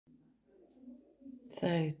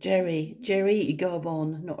So Jerry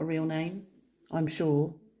Garbon, not a real name, I'm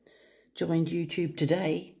sure, joined YouTube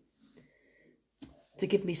today to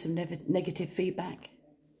give me some negative feedback.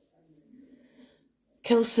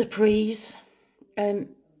 Quelle surprise.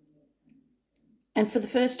 And for the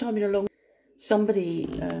first time in a long somebody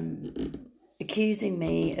accusing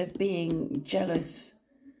me of being jealous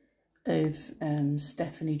of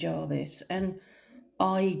Stephanie Jarvis. And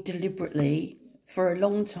I deliberately, for a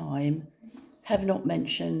long time, have not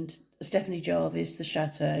mentioned Stephanie Jarvis, the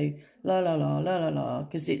chateau, la la la la la la,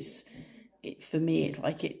 because for me, it's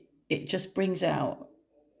like it just brings out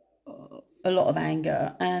a lot of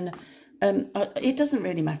anger, and it doesn't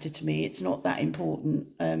really matter to me. It's not that important,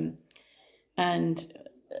 and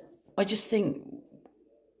I just think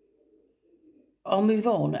I'll move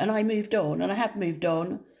on, and I moved on, and I have moved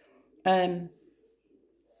on. I've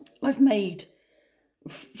made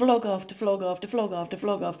vlog after vlog after vlog after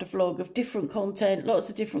vlog after vlog of different content, lots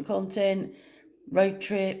of different content, road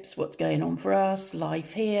trips, what's going on for us,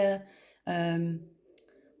 life here, the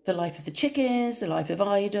life of the chickens, the life of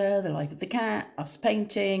Ida, the life of the cat, us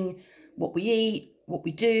painting, what we eat, what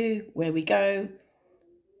we do, where we go,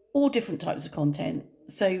 all different types of content.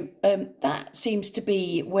 So that seems to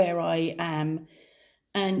be where I am,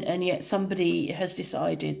 and yet somebody has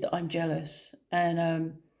decided that I'm jealous,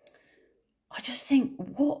 and I just think,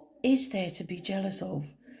 what is there to be jealous of?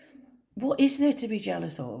 What is there to be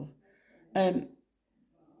jealous of? I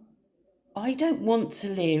don't want to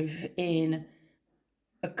live in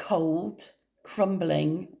a cold,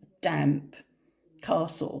 crumbling, damp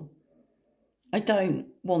castle. I don't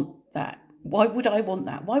want that. Why would I want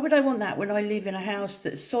that? Why would I want that when I live in a house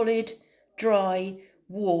that's solid, dry,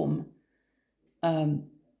 warm, and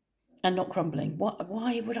not crumbling?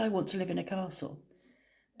 Why would I want to live in a castle?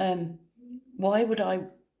 Why would I?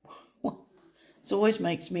 It always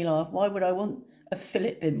makes me laugh. Why would I want a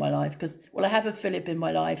Philip in my life? Because, well, I have a Philip in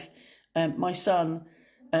my life. My son.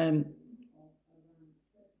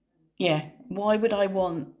 Yeah. Why would I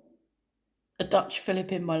want a Dutch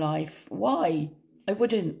Philip in my life? Why? I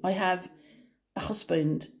wouldn't. I have a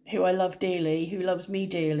husband who I love dearly, who loves me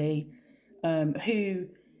dearly, who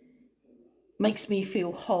makes me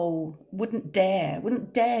feel whole. Wouldn't dare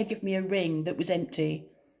give me a ring that was empty.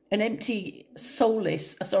 An empty,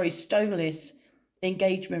 stoneless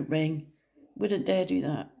engagement ring. Wouldn't dare do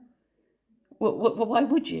that. Why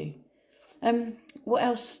would you? What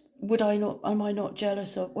else would I not? Am I not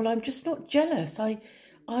jealous of? Well, I'm just not jealous. I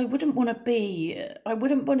wouldn't want to be. I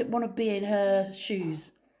wouldn't want to be in her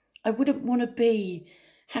shoes. I wouldn't want to be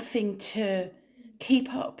having to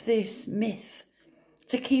keep up this myth,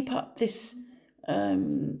 to keep up this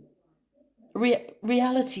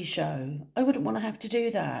reality show. I wouldn't want to have to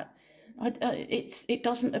do that. It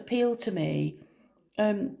doesn't appeal to me.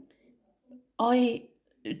 I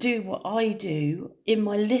do what I do in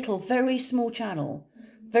my little, very small channel.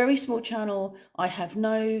 Very small channel. I have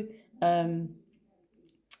no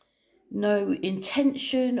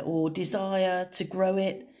intention or desire to grow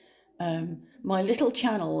it. My little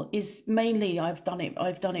channel is mainly, I've done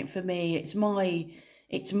it for me. It's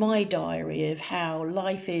my diary of how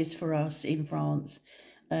life is for us in France.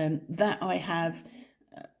 That I have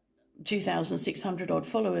 2,600 odd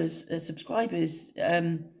followers, subscribers,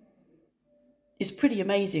 is pretty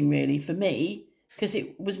amazing, really, for me, because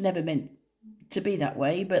it was never meant to be that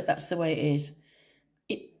way, but that's the way it is.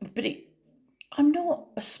 I'm not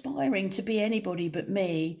aspiring to be anybody but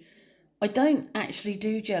me. I don't actually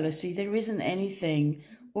do jealousy. There isn't anything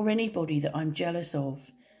or anybody that I'm jealous of,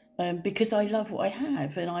 because I love what I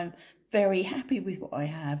have, and I'm very happy with what I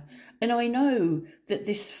have. And I know that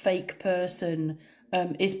this fake person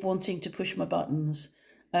is wanting to push my buttons.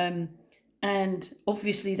 And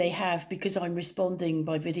obviously they have, because I'm responding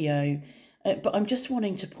by video. But I'm just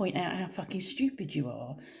wanting to point out how fucking stupid you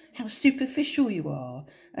are, how superficial you are,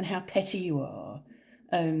 and how petty you are.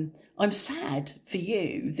 I'm sad for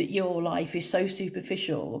you that your life is so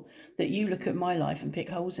superficial that you look at my life and pick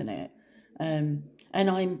holes in it. And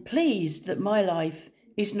I'm pleased that my life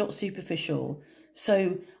is not superficial.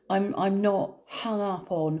 So I'm not hung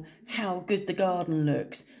up on how good the garden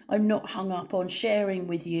looks. I'm not hung up on sharing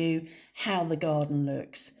with you how the garden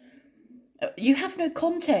looks. You have no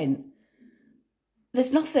content.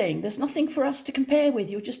 There's nothing for us to compare with.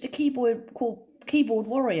 You're just a keyboard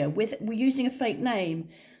warrior. We're using a fake name.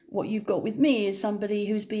 What you've got with me is somebody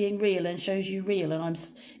who's being real and shows you real, and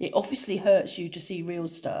it obviously hurts you to see real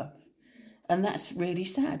stuff. And that's really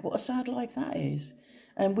sad. What a sad life that is.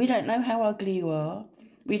 And we don't know how ugly you are.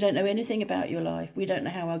 We don't know anything about your life. We don't know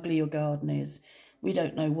how ugly your garden is. We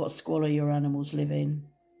don't know what squalor your animals live in.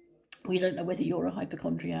 We don't know whether you're a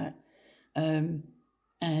hypochondriac.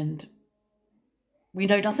 and we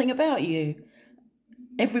know nothing about you.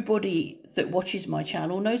 Everybody that watches my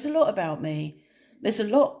channel knows a lot about me. There's a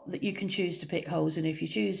lot that you can choose to pick holes in if you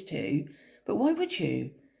choose to, but why would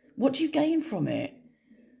you? What do you gain from it?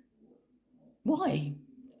 Why?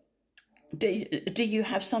 Do you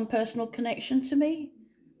have some personal connection to me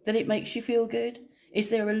that it makes you feel good? Is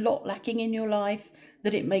there a lot lacking in your life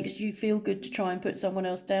that it makes you feel good to try and put someone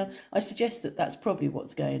else down? I suggest that that's probably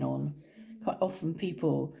what's going on. Quite often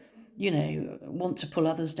people, want to pull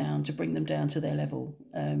others down to bring them down to their level.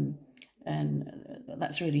 And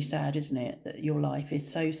that's really sad, isn't it? That your life is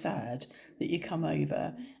so sad that you come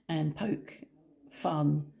over and poke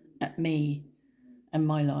fun at me and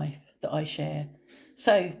my life that I share.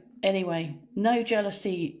 So anyway, no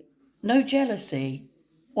jealousy,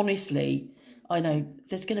 honestly. I know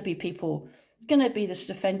there's going to be people, going to be the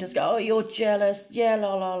defenders go, oh, you're jealous, yeah,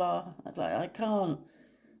 la, la, la. I was like, I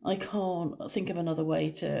can't think of another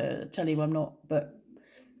way to tell you I'm not. But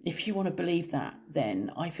if you want to believe that,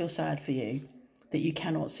 then I feel sad for you that you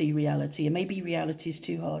cannot see reality. And maybe reality is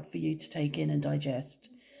too hard for you to take in and digest.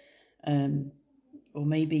 Or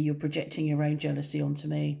maybe you're projecting your own jealousy onto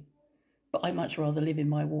me. But I much rather live in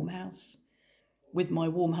my warm house with my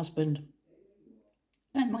warm husband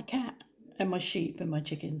and my cat and my sheep and my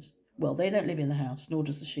chickens. Well, they don't live in the house, nor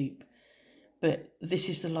does the sheep. But this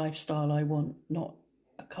is the lifestyle I want, not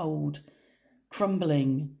a cold,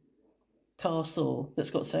 crumbling castle that's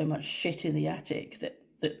got so much shit in the attic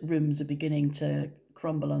that rooms are beginning to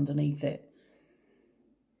crumble underneath it.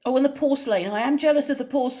 Oh, and the porcelain. I am jealous of the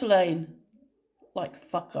porcelain. Like,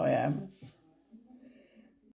 fuck I am.